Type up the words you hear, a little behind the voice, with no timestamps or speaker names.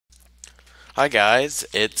Hi guys,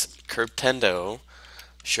 it's Curbtendo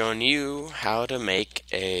showing you how to make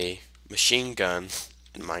a machine gun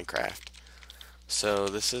in Minecraft. So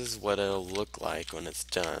this is what it'll look like when it's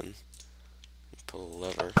done. Pull the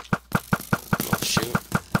lever, and it'll shoot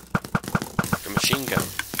a machine gun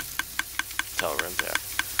until it runs out.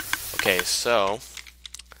 Okay, so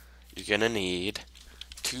you're gonna need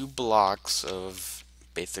 2 blocks of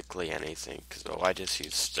basically anything, because I just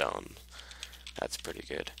use stone. That's pretty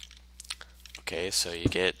good. Okay, so you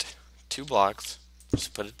get 2 blocks,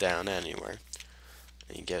 just put it down anywhere.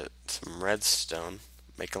 And you get some redstone,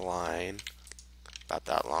 make a line about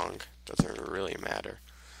that long, doesn't really matter.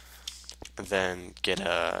 And then get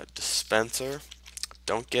a dispenser.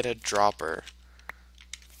 Don't get a dropper,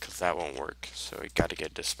 because that won't work, so you gotta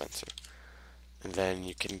get a dispenser. And then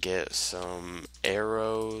you can get some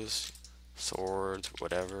arrows, swords,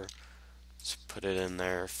 whatever. Just put it in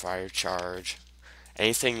there, fire charge.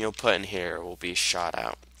 Anything you'll put in here will be shot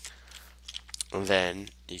out. And then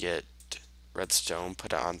you get redstone,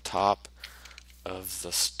 put it on top of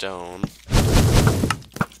the stone.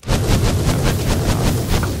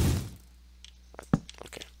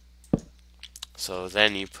 Okay. So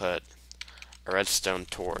then you put a redstone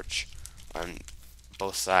torch on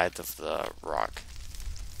both sides of the rock.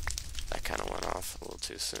 That kind of went off a little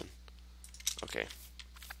too soon. Okay.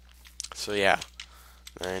 So yeah,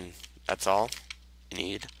 then that's all you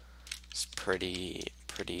need. It's pretty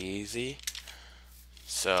easy.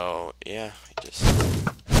 So yeah, just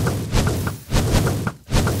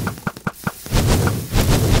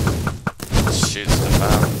shoot stuff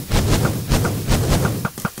out.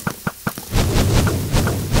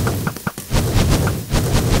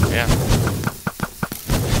 Yeah,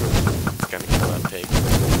 it's gonna kill that pig.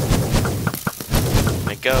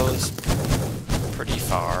 And it goes pretty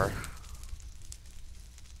far.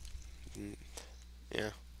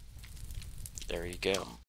 Yeah, there you go.